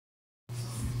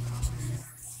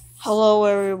Hello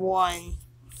everyone,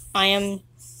 I am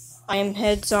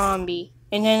Head Zombie,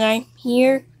 and then I'm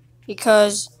here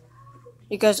because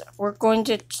we're going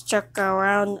to check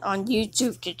around on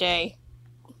YouTube today.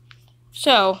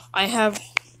 So I have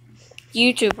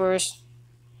YouTubers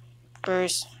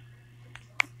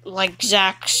like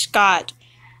Zach Scott,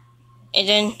 and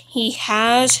then he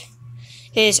has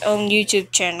his own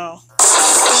YouTube channel.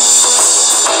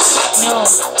 No,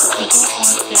 we don't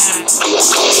want that.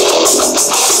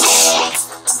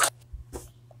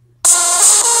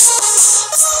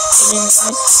 And then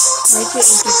I'd like to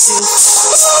introduce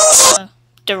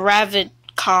the Rabbit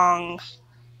Kong.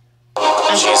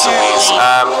 Jeez Louise,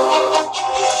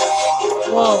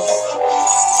 Whoa,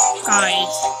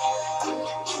 guys,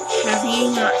 have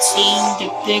you not seen the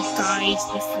big guys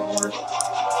before?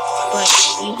 But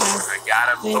you have I got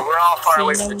him, but we're all far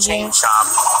away from the chain shop.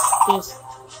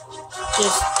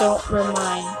 Just don't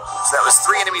remind. So that was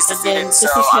 3 enemies And then defeated, this so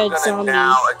is I'm Head gonna Zombie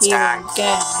now here attack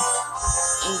again.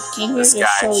 And came here this to guy,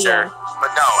 show sure. you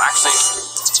But no, actually,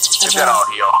 just got all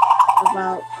heal.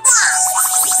 about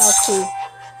how to.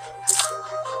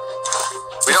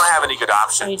 We don't have any good I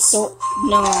options. don't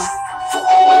know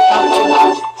how to.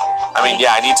 I mean,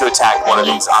 yeah, I need to attack one of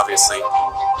these, obviously.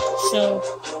 So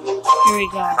here we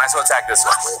go. Might as well attack this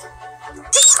one. And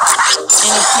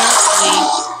apparently,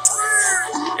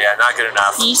 Yeah, not good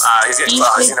enough. He's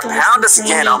gonna pound us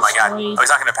again. Oh my god. Oh, he's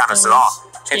not gonna pound us at all.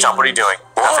 Chain Chomp, what are you doing?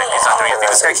 Nothing. He's not doing anything.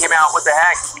 This guy came out. What the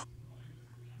heck?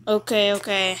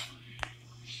 okay.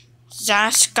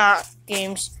 Zach Scott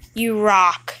Games, you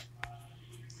rock.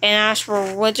 And as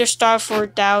for Wither Star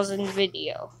 4000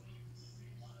 video,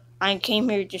 I came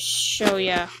here to show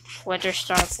ya Wither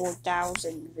Star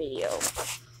 4000 video.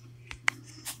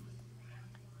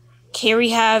 Here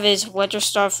we have his Wither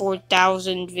Star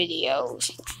 4000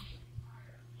 videos.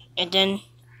 And then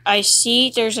I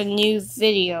see there's a new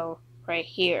video right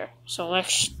here. So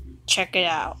let's check it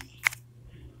out.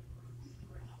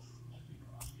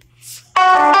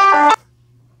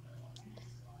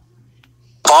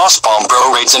 Boss bomb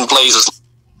bro raids and blazes.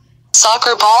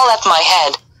 Soccer ball at my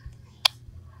head.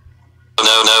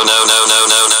 No.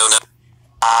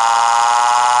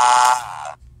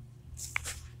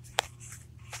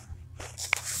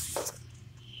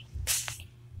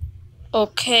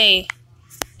 Okay,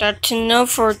 that's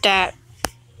enough for that.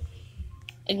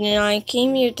 And then I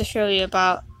came here to show you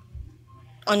about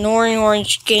an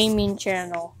Orange Gaming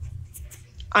channel.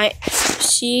 I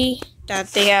see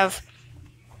that they have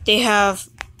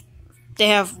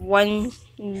 1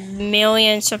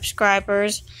 million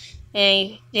subscribers,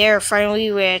 and they're finally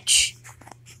rich.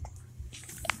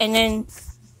 And then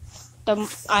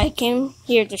I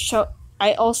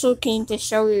also came to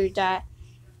show you that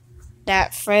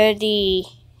Freddy's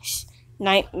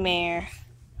Nightmare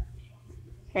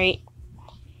right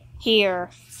here.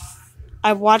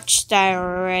 I watched that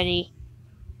already.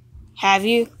 Have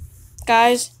you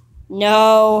guys?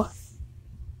 No.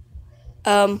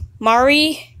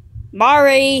 Mari,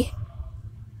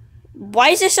 why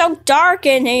is it so dark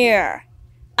in here?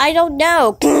 I don't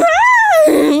know.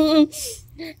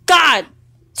 God,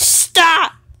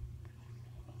 stop.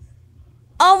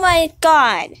 Oh my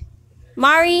God.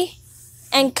 Mari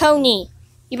and Coney,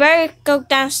 you better go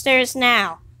downstairs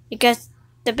now because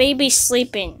the baby's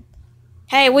sleeping.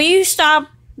 Hey, will you stop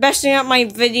messing up my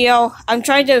video? I'm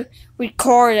trying to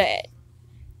record it.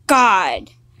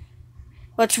 God,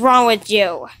 what's wrong with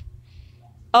you?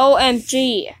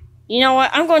 OMG. You know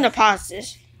what? I'm going to pause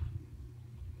this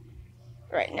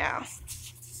right now.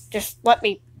 Just let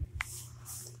me.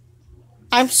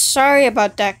 I'm sorry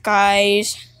about that,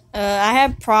 guys. I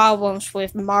have problems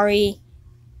with Mari,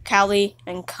 Callie,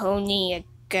 and Coney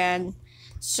again,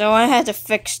 so I had to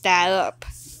fix that up.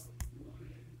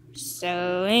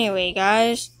 So anyway,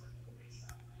 guys,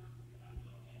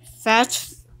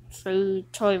 fast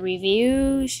food toy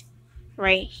reviews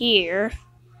right here,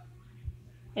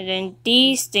 and then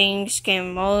these things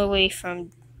came all the way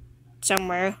from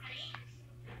somewhere,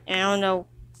 and I don't know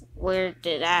where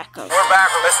did that come from. We're back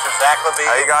with Mr. Zach Levine.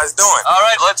 How you guys doing? All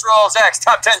right, let's roll Zach's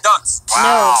top 10 dunks.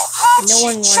 Wow. No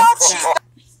one wants that.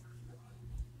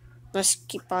 Let's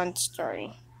keep on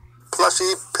starting.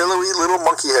 Plushy, pillowy little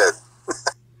monkey head.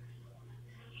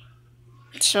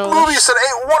 So The movie said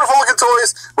 8 wonderful looking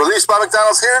toys released by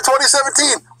McDonald's here in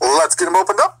 2017. Let's get them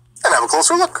opened up and have a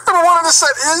closer look. Number 1 in the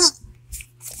set is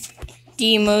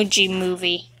the Emoji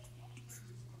Movie.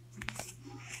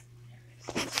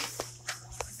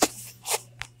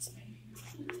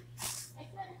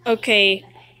 Okay,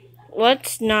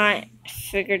 let's not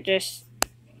figure this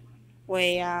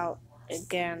way out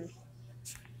again.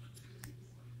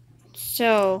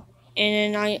 So,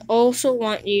 then I also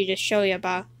want you to show you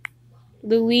about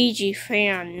Luigi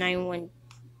Fan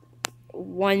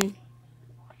 911.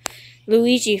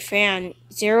 Luigi Fan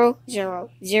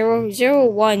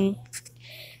 00001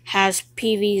 has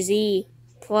PVZ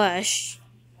plush,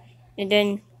 and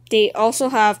then they also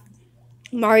have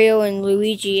Mario and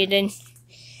Luigi, and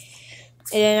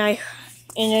then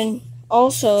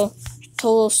also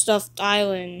Total Stuffed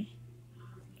Island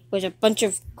with a bunch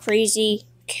of crazy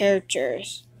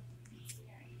characters.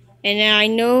 And then I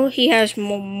know he has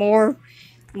more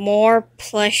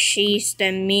plushies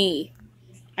than me.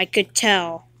 I could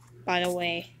tell, by the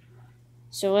way.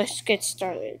 So let's get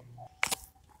started.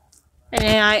 And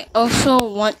then I also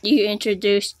want you to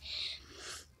introduce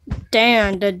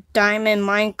Dan, the Diamond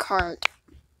Minecart.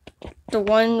 The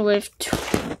one with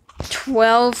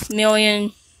 12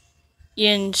 million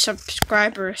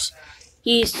subscribers.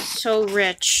 He's so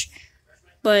rich.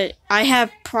 But I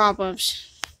have problems.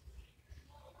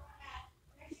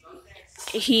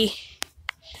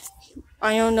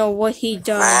 I don't know what he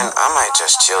does. Man, I might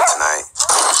just chill tonight.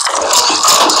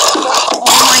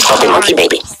 Oh my god. Monkey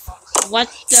baby. What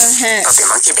the heck?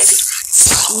 Monkey baby.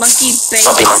 Monkey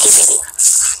baby. Monkey baby.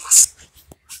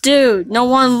 Dude, no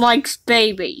one likes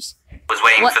babies. Was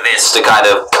waiting for this to kind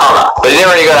of come up, but it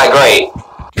didn't really go that great.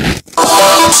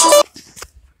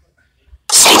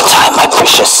 Sleep time, my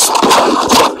precious.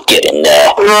 Get in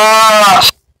there.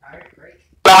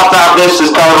 This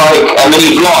is kind of like a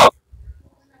mini vlog.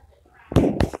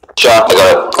 Sure, I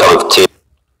gotta go to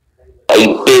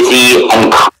a busy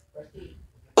and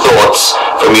thoughts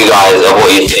from you guys of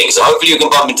what you think. So hopefully you can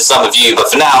bump into some of you,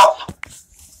 but for now.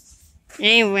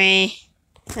 Anyway,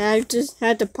 I just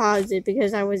had to pause it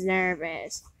because I was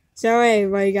nervous. So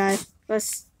anyway, guys,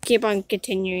 let's keep on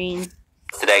continuing.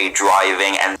 Today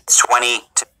driving and 20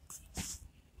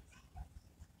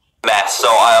 mess. So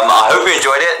I hope you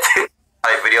enjoyed it.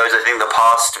 Videos, I think the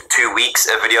past 2 weeks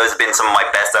of videos have been some of my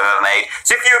best I've ever made.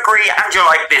 So if you agree and you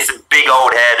like this big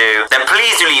old hairdo, then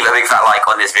please do leave a big fat like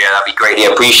on this video. That'd be greatly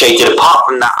appreciated. Apart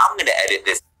from that, I'm gonna edit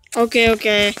this.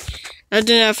 Okay. That's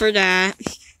enough for that.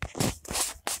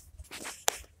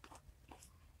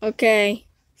 Okay.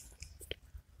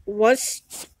 Let's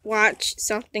watch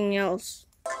something else.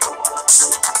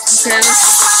 Okay.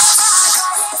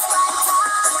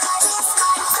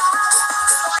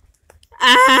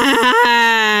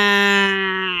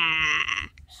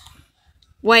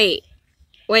 Wait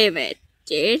a minute,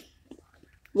 dude.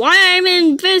 Why I'm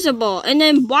invisible, and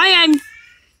then why I'm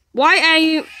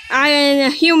in a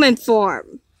human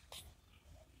form?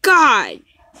 God.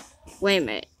 Wait a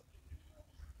minute.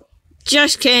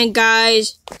 Just kidding,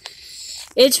 guys.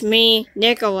 It's me,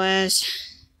 Nicholas,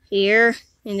 here,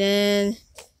 and then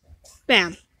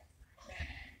bam.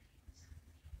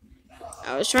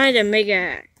 I was trying to make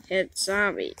a hit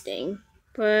zombie thing,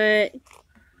 but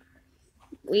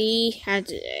we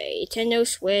had a Nintendo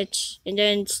Switch, and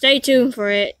then stay tuned for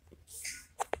it.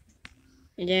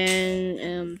 And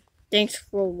then thanks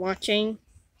for watching.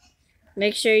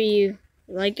 Make sure you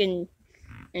like and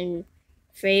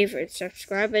favorite,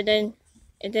 subscribe, and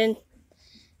then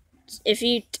if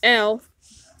you tell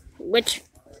which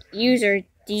user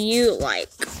do you like,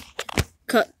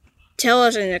 tell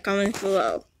us in the comments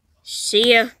below.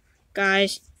 See ya,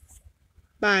 guys.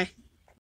 Bye.